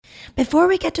Before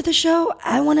we get to the show,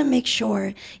 I want to make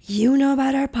sure you know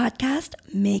about our podcast,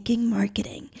 Making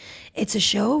Marketing. It's a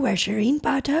show where Shireen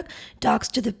Pathak talks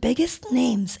to the biggest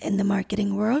names in the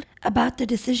marketing world about the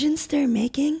decisions they're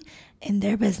making in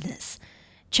their business.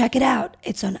 Check it out.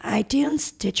 It's on iTunes,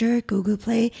 Stitcher, Google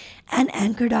Play, and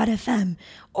Anchor.fm.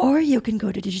 Or you can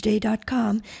go to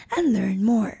digiday.com and learn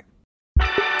more.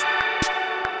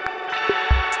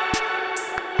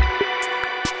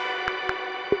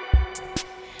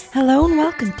 Hello and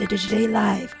welcome to Digiday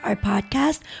Live, our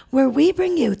podcast where we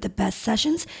bring you the best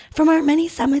sessions from our many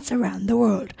summits around the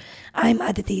world. I'm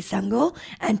Aditi Sangol,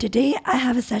 and today I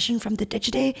have a session from the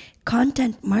Digiday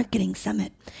Content Marketing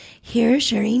Summit. Here,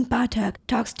 Shireen Pathak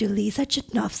talks to Lisa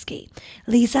Chitnovsky.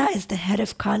 Lisa is the head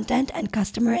of content and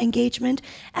customer engagement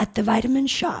at The Vitamin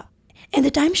Shoppe. In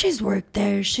the time she's worked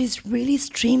there, she's really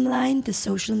streamlined the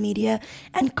social media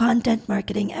and content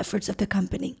marketing efforts of the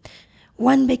company.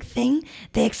 One big thing,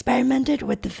 they experimented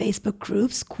with the Facebook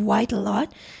groups quite a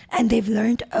lot, and they've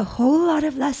learned a whole lot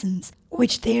of lessons,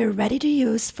 which they are ready to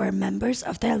use for members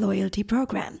of their loyalty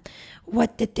program.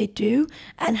 What did they do,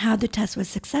 and how the test was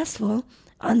successful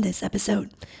on this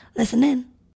episode. Listen in.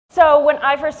 So when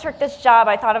I first took this job,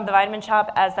 I thought of The Vitamin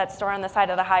Shoppe as that store on the side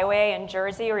of the highway in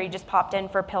Jersey where you just popped in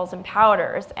for pills and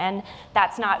powders, and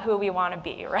that's not who we want to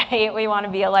be, right? We want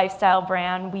to be a lifestyle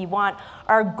brand.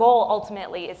 Our goal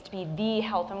ultimately is to be the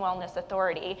health and wellness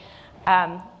authority.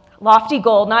 Lofty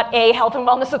goal, not a health and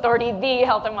wellness authority, the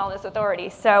health and wellness authority.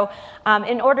 So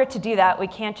in order to do that, we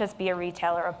can't just be a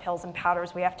retailer of pills and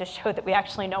powders. We have to show that we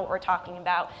actually know what we're talking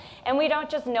about. And we don't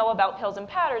just know about pills and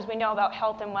powders, we know about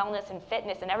health and wellness and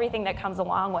fitness and everything that comes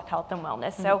along with health and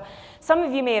wellness. Mm-hmm. So some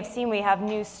of you may have seen we have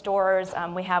new stores.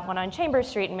 We have one on Chambers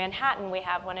Street in Manhattan. We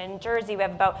have one in Jersey. We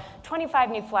have about 25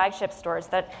 new flagship stores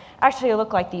that actually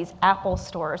look like these Apple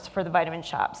stores for The Vitamin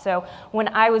Shoppe. So when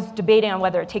I was debating on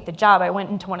whether to take the job, I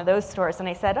went into one of those stores and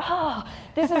I said, oh,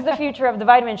 this is the future of The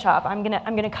Vitamin Shoppe. I'm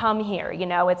gonna come here. You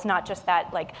know, it's not just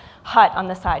that like hut on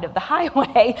the side of the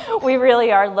highway. We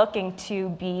really are looking to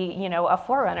be, you know, a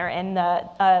forerunner in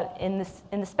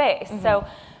the space. Mm-hmm. So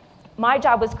my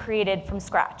job was created from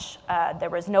scratch. There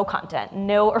was no content,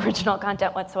 no original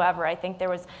content whatsoever. I think there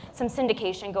was some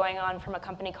syndication going on from a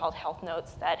company called Health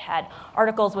Notes that had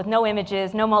articles with no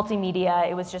images, no multimedia.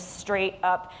 It was just straight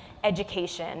up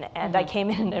education, and I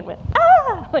came in and went,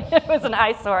 it was an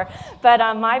eyesore. But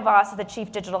my boss, the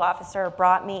chief digital officer,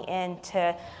 brought me in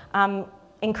to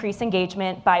increase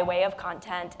engagement by way of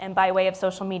content and by way of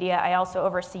social media. I also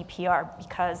oversee PR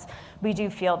because we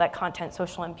do feel that content,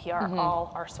 social, and PR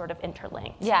all are sort of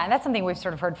interlinked. Yeah, and that's something we've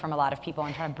sort of heard from a lot of people,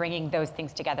 and trying to bringing those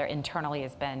things together internally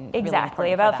has been exactly.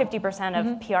 Really About 50%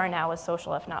 of PR now is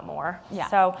social, if not more. Yeah,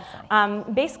 so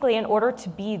basically, in order to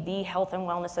be the health and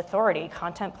wellness authority,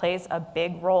 content plays a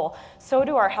big role. So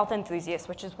do our health enthusiasts,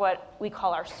 which is what we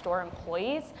call our store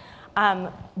employees.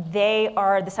 They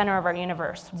are the center of our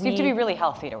universe. So you have to be really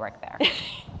healthy to work there.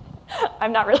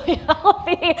 I'm not really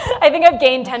healthy. I think I've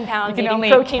gained 10 pounds eating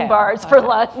protein bars for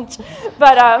lunch.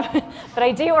 But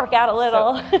I do work out a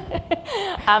little.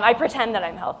 I pretend that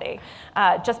I'm healthy.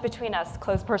 Just between us,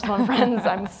 close personal and friends,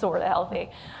 I'm sort of healthy.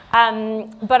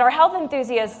 But our health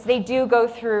enthusiasts, they do go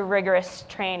through rigorous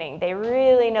training. They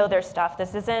really know their stuff.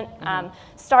 This isn't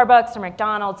Starbucks or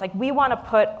McDonald's. Like, we want to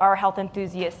put our health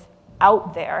enthusiasts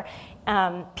out there.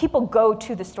 People go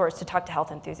to the stores to talk to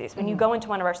health enthusiasts. When you go into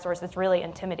one of our stores, it's really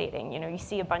intimidating. You know, you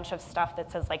see a bunch of stuff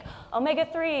that says like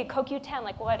omega-3, CoQ10,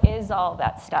 like what is all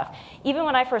that stuff? Even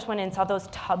when I first went in and saw those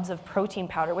tubs of protein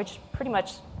powder, which pretty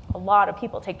much a lot of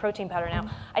people take protein powder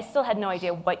now, I still had no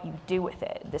idea what you do with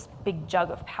it, this big jug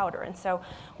of powder. And so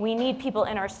we need people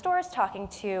in our stores talking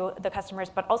to the customers,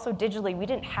 but also digitally, we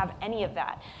didn't have any of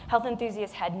that. Health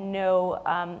enthusiasts had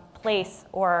no place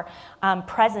or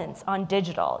presence on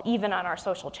digital, even on our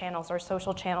social channels. Our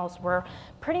social channels were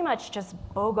pretty much just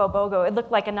BOGO. It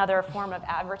looked like another form of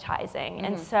advertising.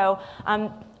 And so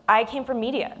I came from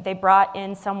media. They brought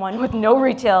in someone with no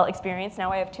retail experience.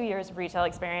 Now I have 2 years of retail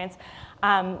experience.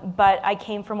 But I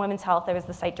came from Women's Health. I was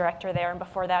the site director there, and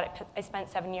before that, I spent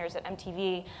 7 years at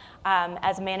MTV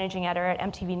as a managing editor at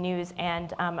MTV News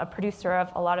and a producer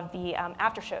of a lot of the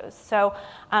after shows. So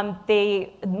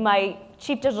my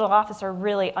chief digital officer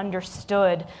really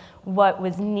understood what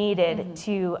was needed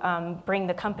to bring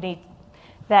the company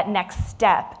that next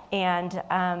step,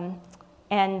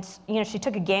 and you know, she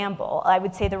took a gamble. I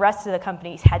would say the rest of the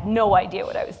companies had no idea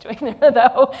what I was doing there,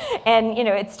 though. And you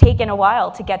know, it's taken a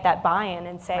while to get that buy-in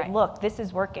and say, look, this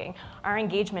is working. Our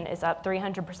engagement is up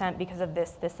 300% because of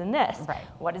this, this, and this. Right.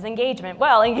 What is engagement?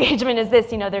 Well, engagement is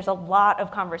this. You know, there's a lot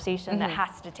of conversation that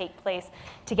has to take place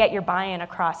to get your buy-in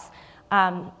across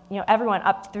everyone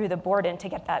up through the board in to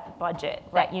get that budget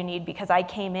that you need, because I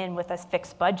came in with a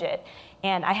fixed budget,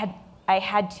 and I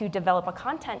had to develop a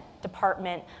content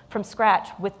department from scratch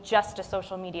with just a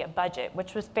social media budget,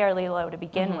 which was fairly low to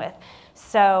begin with.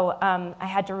 So I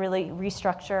had to really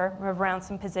restructure, move around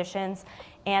some positions,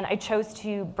 and I chose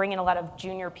to bring in a lot of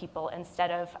junior people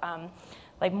instead of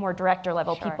like more director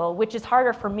level people, which is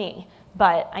harder for me.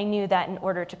 But I knew that in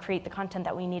order to create the content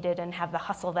that we needed and have the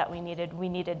hustle that we needed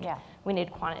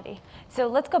quantity. So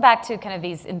let's go back to kind of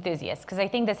these enthusiasts, because I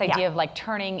think this idea of like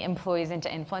turning employees into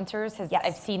influencers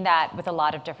I've seen that with a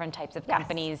lot of different types of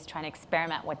companies trying to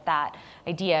experiment with that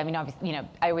idea. I mean, obviously,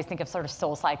 I always think of sort of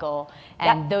SoulCycle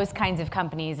and those kinds of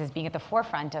companies as being at the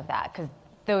forefront of that, because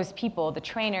those people, the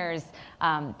trainers,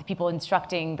 the people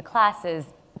instructing the classes,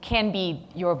 can be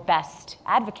your best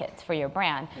advocates for your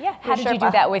brand. Yeah, How did you do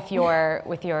that with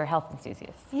your health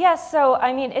enthusiasts? Yeah, so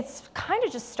I mean, it's kind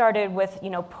of just started with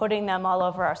putting them all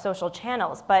over our social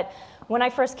channels. But when I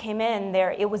first came in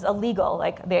there, it was illegal.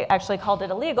 Like, they actually called it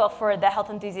illegal for the health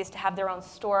enthusiasts to have their own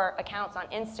store accounts on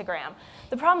Instagram.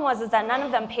 The problem was that none of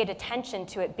them paid attention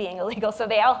to it being illegal, so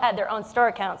they all had their own store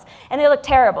accounts, and they looked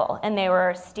terrible, and they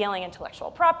were stealing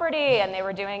intellectual property, and they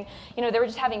were doing, they were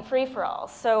just having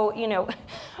free-for-alls. So,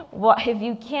 if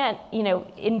you can't,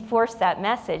 enforce that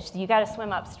message, you got to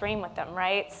swim upstream with them,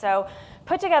 right? So,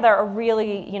 put together a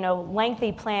really,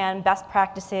 lengthy plan, best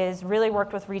practices, really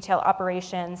worked with retail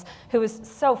operations, who was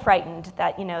so frightened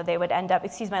that, they would end up,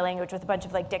 excuse my language, with a bunch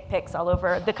of like dick pics all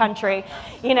over the country,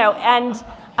 and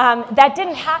that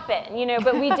didn't happen,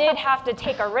 but we did have to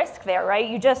take a risk there, right?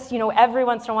 You just, every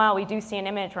once in a while we do see an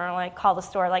image where we like call the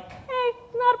store like, hey,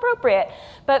 not appropriate.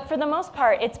 But for the most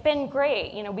part, it's been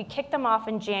great. We kicked them off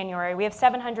in January. We have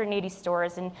 780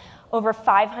 stores, and over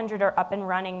 500 are up and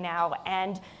running now,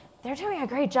 and they're doing a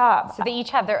great job. So they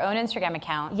each have their own Instagram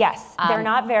account. Yes, they're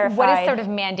not verified. What is sort of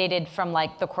mandated from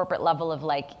like the corporate level of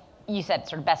like, you said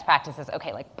sort of best practices,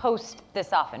 okay, like post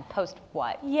this often, post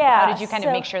what? Yeah. How did you kind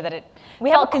of make sure that it we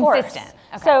felt have a course. consistent?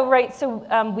 Okay.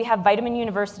 So we have Vitamin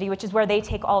University, which is where they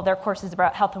take all of their courses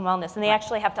about health and wellness, and they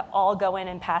actually have to all go in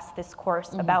and pass this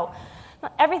course about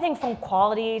everything from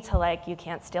quality to like, you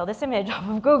can't steal this image off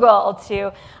of Google,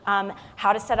 to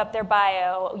how to set up their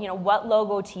bio, what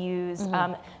logo to use.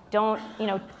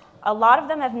 A lot of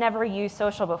them have never used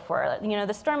social before.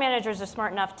 The store managers are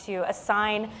smart enough to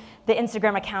assign the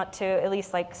Instagram account to at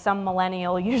least like some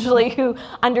millennial usually who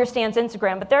understands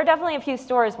Instagram. But there are definitely a few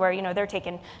stores where, they're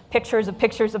taking pictures of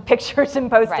pictures of pictures and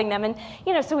posting them. And,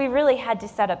 so we really had to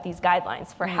set up these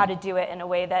guidelines for how to do it in a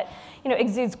way that,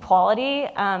 exudes quality.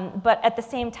 But at the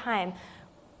same time,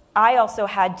 I also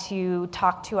had to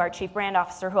talk to our chief brand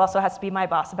officer, who also has to be my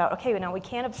boss, about, okay, we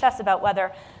can't obsess about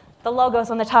whether the logos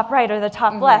on the top right or the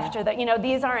top left, or that,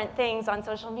 these aren't things on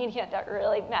social media that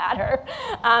really matter.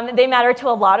 They matter to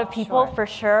a lot of people for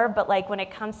sure, but like when it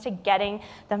comes to getting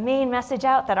the main message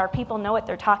out that our people know what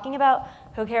they're talking about,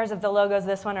 who cares if the logo's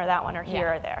this one or that one or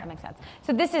here or there? That makes sense.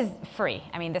 So this is free.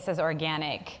 I mean, this is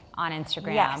organic on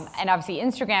Instagram. Yes. And obviously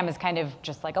Instagram is kind of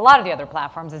just like a lot of the other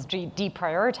platforms, is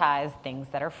deprioritize things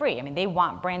that are free. I mean, they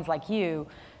want brands like you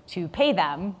to pay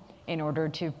them in order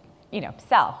to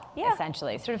sell,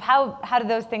 essentially. Sort of how do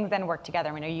those things then work together?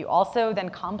 I mean, are you also then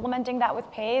complementing that with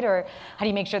paid, or how do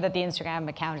you make sure that the Instagram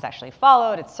account is actually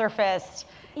followed, it's surfaced,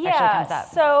 actually comes up?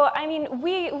 So, I mean,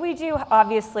 we do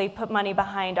obviously put money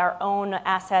behind our own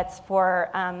assets for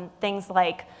things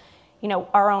like,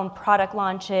 our own product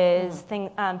launches,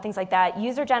 things like that.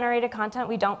 User-generated content,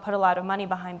 we don't put a lot of money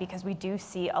behind because we do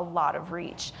see a lot of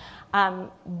reach.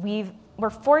 We're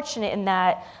fortunate in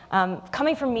that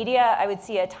coming from media, I would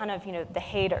see a ton of the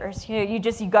haters.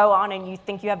 You go on and you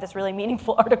think you have this really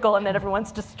meaningful article and then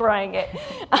everyone's destroying it.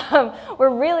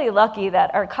 We're really lucky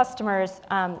that our customers,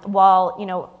 while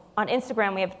on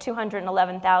Instagram we have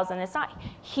 211,000. It's not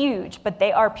huge, but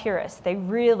they are purists. They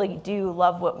really do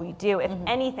love what we do. If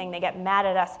anything, they get mad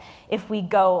at us if we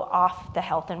go off the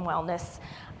health and wellness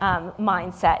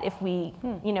mindset, if we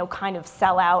kind of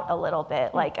sell out a little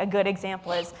bit. Like a good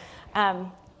example is,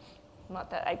 not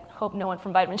that I hope no one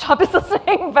from Vitamin Shoppe is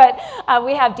listening, but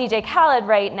we have DJ Khaled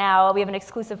right now. We have an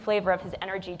exclusive flavor of his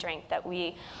energy drink that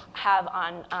we have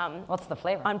on. What's the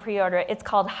flavor? On pre-order. It's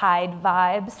called Hyde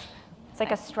Vibes. It's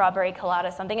like a strawberry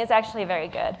colada something. It's actually very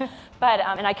good. But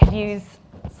and I could use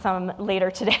some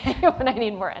later today when I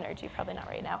need more energy. Probably not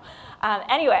right now.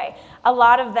 Anyway, a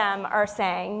lot of them are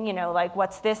saying, like,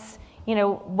 what's this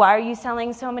why are you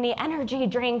selling so many energy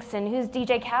drinks, and who's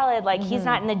DJ Khaled? Like, he's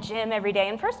not in the gym every day.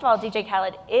 And first of all, DJ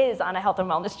Khaled is on a health and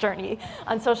wellness journey.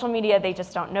 On social media, they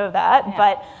just don't know that. Yeah.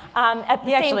 But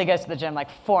he actually goes to the gym like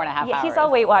 4.5 hours. He's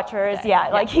all Weight Watchers. Okay. Yeah,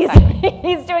 like he's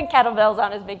doing kettlebells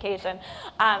on his vacation.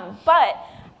 But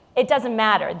it doesn't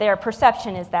matter. Their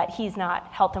perception is that he's not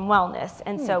health and wellness,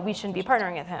 and so we shouldn't be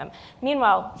partnering with him.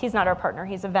 Meanwhile, he's not our partner.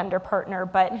 He's a vendor partner.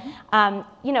 But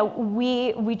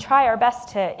we try our best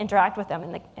to interact with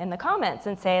them in the comments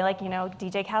and say, like,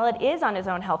 DJ Khaled is on his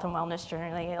own health and wellness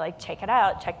journey. Like, check it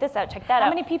out, check this out, check that out. How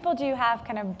many people do you have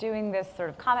kind of doing this sort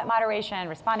of comment moderation,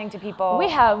 responding to people? We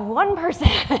have one person,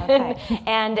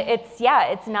 and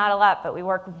it's not a lot, but we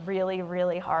work really,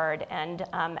 really hard. And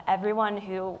everyone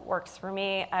who works for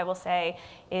me, I will say,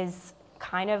 is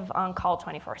kind of on call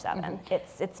 24/7.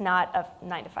 It's not a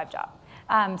 9-to-5 job.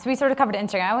 So we sort of covered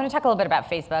Instagram. I want to talk a little bit about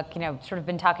Facebook. Sort of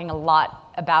been talking a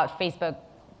lot about Facebook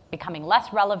becoming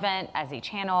less relevant as a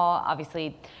channel.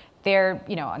 Obviously, they're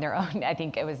on their own. I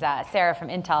think it was Sarah from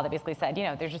Intel that basically said,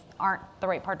 there just aren't the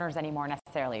right partners anymore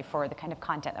necessarily for the kind of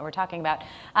content that we're talking about.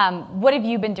 What have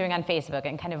you been doing on Facebook,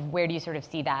 and kind of where do you sort of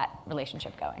see that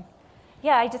relationship going?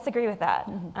 Yeah, I disagree with that.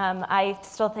 I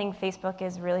still think Facebook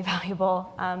is really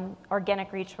valuable.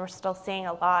 Organic reach, we're still seeing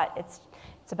a lot. It's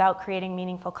about creating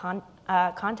meaningful content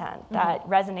that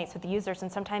resonates with the users,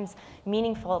 and sometimes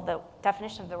meaningful, the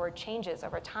definition of the word changes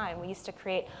over time. We used to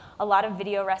create a lot of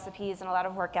video recipes and a lot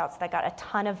of workouts that got a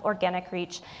ton of organic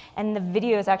reach, and the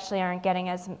videos actually aren't getting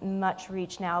as much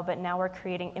reach now, but now we're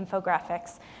creating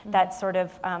infographics that sort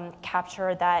of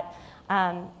capture that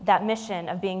mission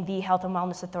of being the health and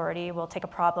wellness authority. We'll take a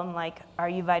problem like, are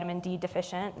you vitamin D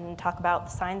deficient, and talk about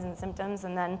the signs and symptoms,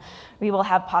 and then we will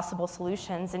have possible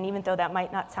solutions. And even though that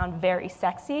might not sound very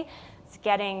sexy, it's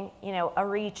getting a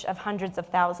reach of hundreds of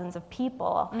thousands of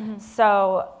people.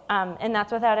 So and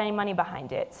that's without any money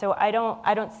behind it. So I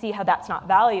don't see how that's not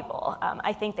valuable.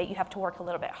 I think that you have to work a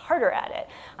little bit harder at it.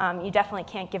 You definitely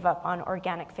can't give up on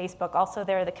organic Facebook. Also,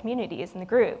 there are the communities and the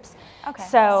groups. Okay.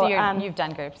 So you've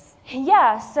done groups.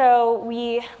 Yeah. So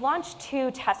we launched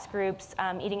 2 test groups: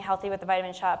 Eating Healthy with the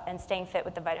Vitamin Shoppe and Staying Fit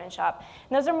with the Vitamin Shoppe.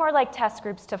 And those are more like test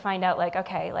groups to find out, like,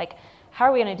 okay, like, how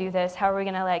are we going to do this? How are we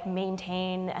going to like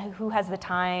maintain? Who has the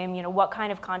time? What kind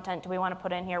of content do we want to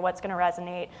put in here? What's going to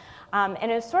resonate?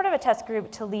 And it was sort of a test group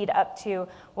to lead up to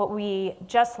what we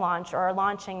just launched, or are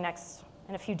launching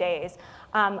in a few days,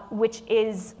 which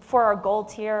is for our gold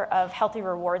tier of Healthy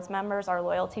Rewards members, our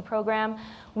loyalty program.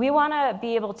 We want to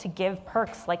be able to give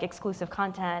perks like exclusive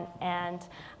content and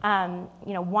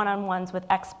one-on-ones with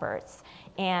experts.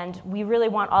 And we really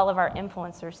want all of our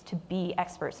influencers to be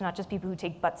experts, not just people who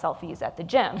take butt selfies at the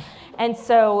gym. And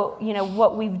so,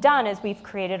 what we've done is we've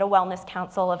created a wellness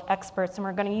council of experts, and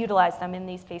we're going to utilize them in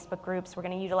these Facebook groups. We're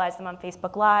going to utilize them on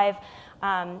Facebook Live.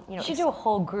 You should do a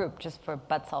whole group just for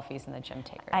butt selfies and the gym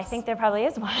takers. I think there probably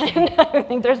is one. I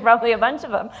think there's probably a bunch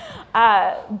of them.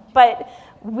 But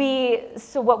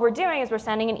so what we're doing is we're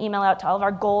sending an email out to all of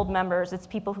our gold members. It's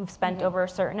people who've spent over a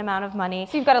certain amount of money.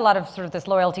 So you've got a lot of sort of this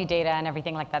loyalty data and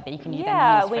everything like that you can use.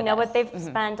 Yeah, we know what they've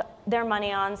spent their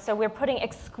money on. So we're putting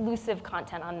exclusive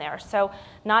content on there. So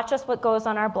not just what goes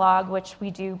on our blog, which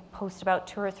we do post about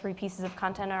 2 or 3 pieces of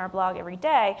content on our blog every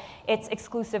day. It's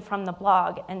exclusive from the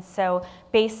blog. And so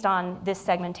based on this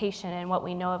segmentation and what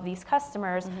we know of these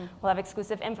customers, we'll have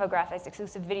exclusive infographics,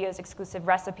 exclusive videos, exclusive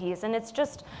recipes. And it's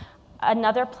just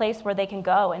another place where they can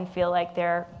go and feel like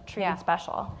they're treated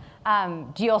special.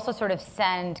 Do you also sort of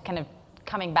send kind of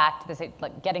coming back to this,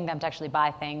 like getting them to actually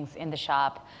buy things in the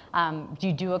shop? Do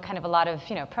you do a lot of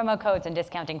promo codes and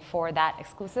discounting for that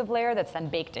exclusive layer that's then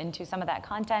baked into some of that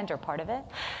content or part of it?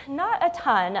 Not a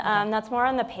ton. That's more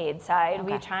on the paid side.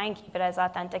 We try and keep it as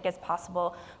authentic as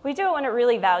possible. We do it when it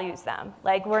really values them.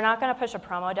 Like, we're not going to push a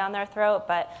promo down their throat,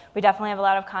 but we definitely have a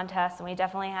lot of contests, and we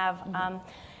definitely have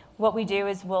what we do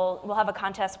is we'll have a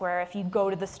contest where if you go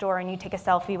to the store and you take a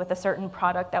selfie with a certain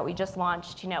product that we just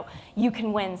launched, you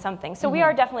can win something. So we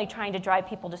are definitely trying to drive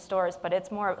people to stores, but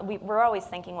it's more, we're always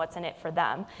thinking what's in it for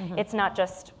them. It's not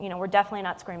just, we're definitely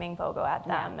not screaming BOGO at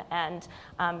them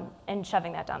and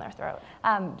shoving that down their throat.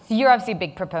 So you're obviously a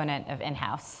big proponent of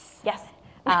in-house. Yes.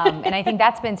 And I think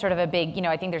that's been sort of a big,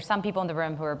 I think there's some people in the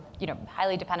room who are,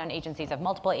 highly dependent on agencies, have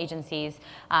multiple agencies.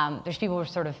 There's people who are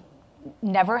sort of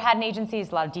never had an agency. There's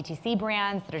a lot of DTC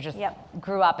brands that are just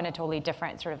grew up in a totally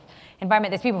different sort of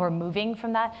environment. There's people who are moving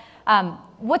from that.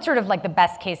 What's sort of like the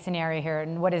best case scenario here,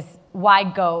 and why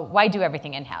do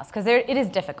everything in-house? Because it is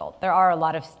difficult. There are a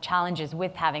lot of challenges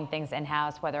with having things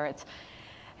in-house, whether it's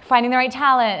finding the right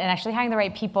talent and actually hiring the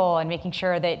right people and making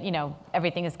sure that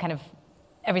everything is kind of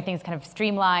everything's kind of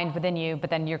streamlined within you, but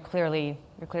then you're clearly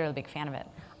a big fan of it.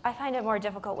 I find it more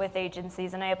difficult with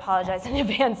agencies, and I apologize in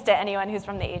advance to anyone who's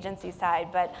from the agency side,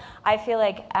 but I feel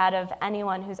like out of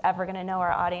anyone who's ever going to know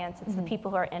our audience, it's the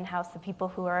people who are in-house, the people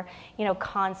who are,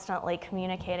 constantly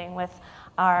communicating with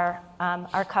our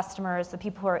customers, the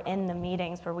people who are in the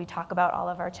meetings where we talk about all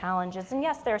of our challenges. And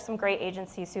yes, there are some great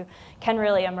agencies who can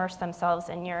really immerse themselves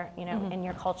in your, in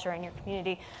your culture and your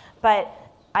community, but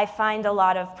I find a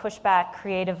lot of pushback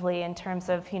creatively in terms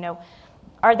of,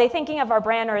 are they thinking of our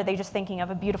brand, or are they just thinking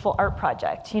of a beautiful art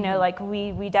project? Like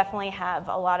we definitely have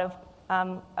a lot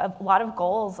of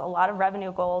goals, a lot of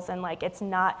revenue goals, and like it's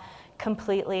not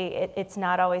completely, it's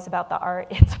not always about the art.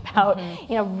 It's about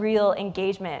real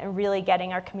engagement and really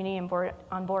getting our community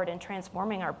on board and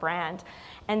transforming our brand.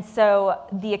 And so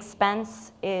the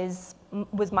expense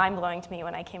was mind-blowing to me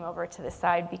when I came over to this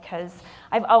side, because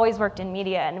I've always worked in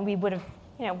media, and we would have,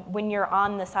 when you're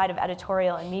on the side of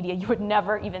editorial and media, you would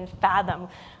never even fathom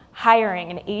hiring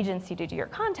an agency to do your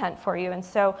content for you. And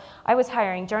so I was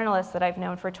hiring journalists that I've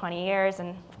known for 20 years,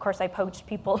 and of course I poached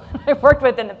people I've worked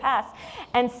with in the past.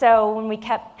 And so when we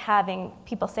kept having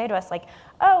people say to us like,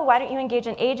 oh, why don't you engage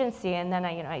an agency? And then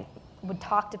I would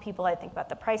talk to people, I'd think about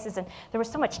the prices, and there was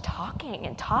so much talking,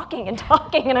 and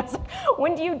I was like,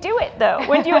 when do you do it though?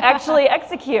 When do you actually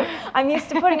execute? I'm used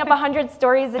to putting up 100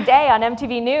 stories a day on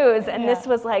MTV News, and this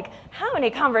was like, how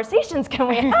many conversations can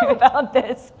we have about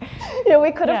this?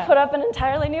 We could have put up an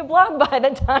entirely new blog by the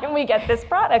time we get this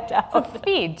product out. It's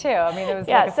speed too. I mean, there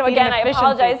was so again, I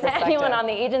apologize to anyone on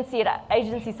the agency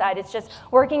side. It's just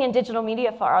working in digital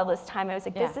media for all this time, I was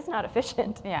like, this is not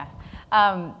efficient. Yeah.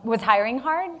 Was hiring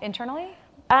hard internally?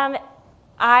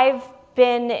 I've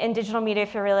been in digital media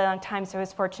for a really long time, so I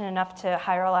was fortunate enough to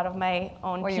hire a lot of my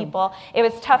own people. It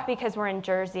was tough because we're in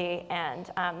Jersey, and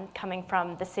coming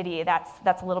from the city,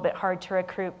 that's a little bit hard to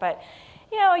recruit, but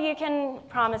you can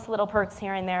promise little perks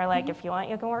here and there, like if you want,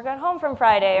 you can work at home from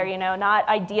Friday, or not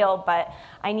ideal, but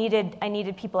I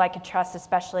needed people I could trust,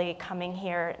 especially coming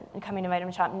to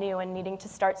Vitamin Shoppe new and needing to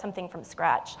start something from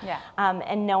scratch.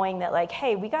 And knowing that like,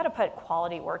 hey, we got to put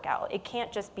quality work out. It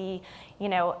can't just be,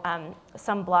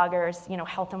 some bloggers,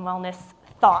 health and wellness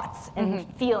thoughts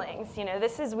and feelings.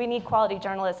 We need quality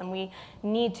journalism. We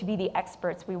need to be the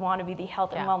experts. We want to be the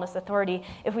health and wellness authority.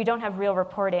 If we don't have real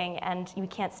reporting and you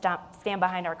can't stand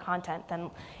behind our content, then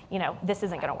this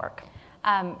isn't going to work.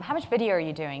 How much video are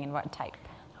you doing, and what type?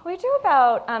 We do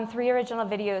about 3 original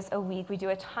videos a week. We do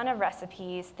a ton of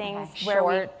recipes, things where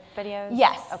short videos?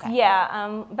 Yes. Okay.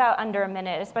 Yeah, about under a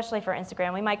minute, especially for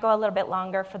Instagram. We might go a little bit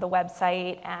longer for the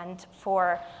website and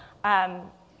for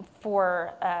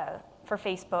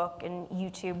Facebook and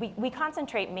YouTube. We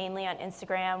concentrate mainly on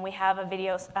Instagram. We have a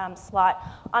video slot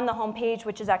on the homepage,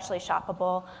 which is actually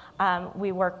shoppable.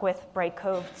 We work with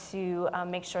Brightcove to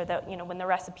make sure that when the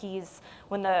recipes,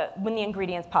 when the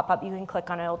ingredients pop up, you can click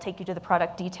on it. It'll take you to the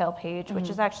product detail page, which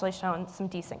has actually shown some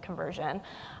decent conversion.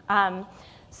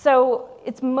 So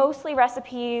it's mostly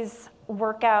recipes,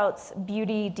 workouts,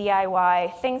 beauty,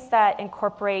 DIY, things that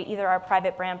incorporate either our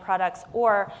private brand products,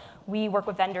 or we work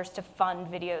with vendors to fund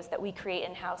videos that we create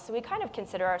in-house. So we kind of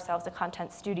consider ourselves a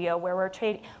content studio where we're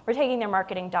taking their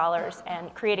marketing dollars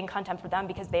and creating content for them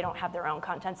because they don't have their own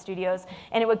content studios,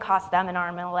 and it would cost them an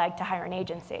arm and a leg to hire an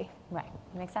agency. Right,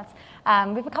 that makes sense.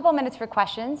 We have a couple minutes for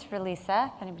questions for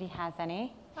Lisa, if anybody has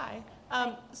any. Hi.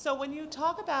 So when you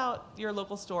talk about your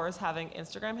local stores having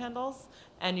Instagram handles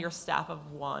and your staff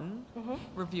of one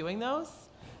reviewing those,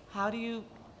 how do you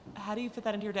fit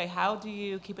that into your day? How do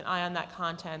you keep an eye on that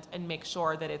content and make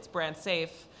sure that it's brand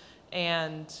safe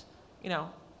and,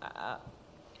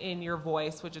 in your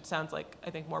voice, which it sounds like,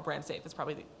 I think more brand safe is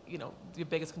probably the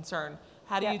biggest concern.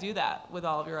 How do you do that with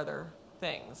all of your other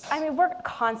things? I mean, we're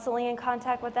constantly in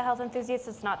contact with the health enthusiasts.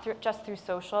 It's not just through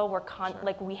social.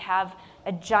 We have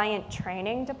a giant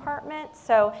training department,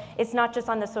 so it's not just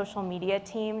on the social media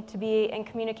team to be in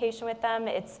communication with them.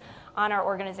 It's on our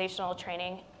organizational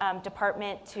training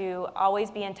department to always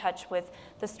be in touch with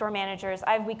the store managers.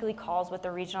 I have weekly calls with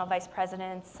the regional vice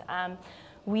presidents.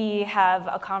 We have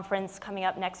a conference coming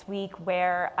up next week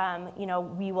where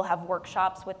we will have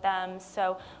workshops with them.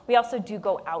 So we also do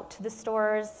go out to the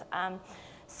stores.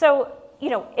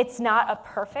 It's not a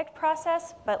perfect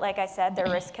process, but like I said, the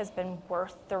risk has been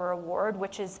worth the reward,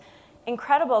 which is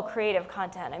incredible creative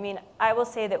content. I mean, I will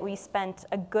say that we spent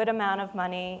a good amount of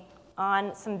money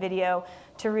on some video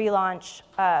to relaunch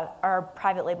our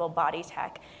private label Body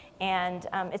Tech. And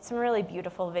it's some really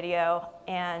beautiful video,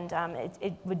 and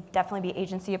it would definitely be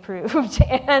agency approved,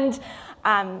 and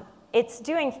it's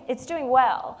doing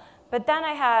well. But then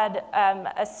I had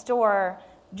a store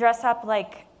dress up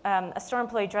like a store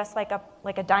employee dressed like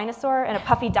a dinosaur in a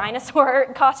puffy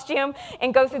dinosaur costume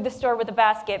and go through the store with a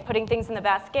basket, putting things in the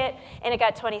basket, and it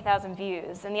got 20,000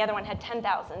 views, and the other one had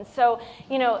 10,000. So,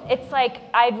 it's like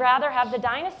I'd rather have the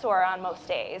dinosaur on most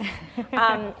days.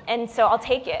 And so I'll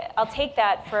take it. I'll take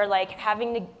that for like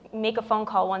having to make a phone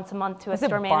call once a month to a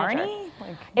store manager.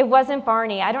 Barney? It wasn't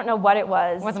Barney. I don't know what it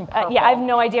was. It wasn't purple. Yeah, I have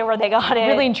no idea where they got it.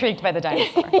 Really intrigued by the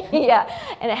dinosaur. Yeah,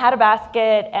 and it had a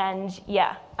basket, and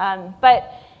yeah.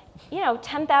 But,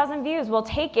 10,000 views, we'll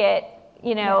take it,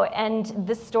 and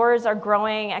the stores are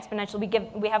growing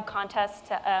exponentially. We have contests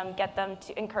to get them,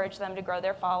 to encourage them to grow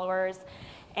their followers.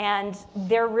 And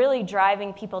they're really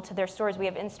driving people to their stores. We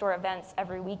have in-store events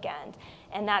every weekend.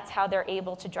 And that's how they're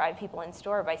able to drive people in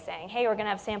store, by saying, hey, we're going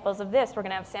to have samples of this, we're going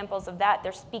to have samples of that.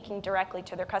 They're speaking directly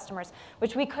to their customers,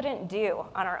 which we couldn't do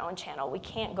on our own channel. We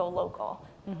can't go local.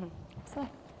 Mm-hmm. So,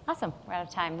 awesome. We're out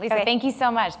of time. Lisa, thank you so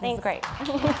much. This is great.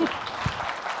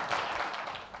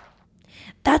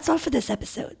 That's all for this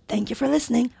episode. Thank you for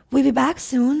listening. We'll be back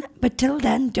soon, but till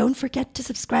then, don't forget to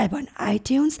subscribe on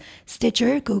iTunes,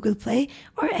 Stitcher, Google Play,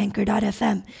 or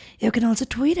Anchor.fm. You can also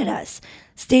tweet at us.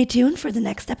 Stay tuned for the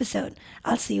next episode.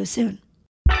 I'll see you soon.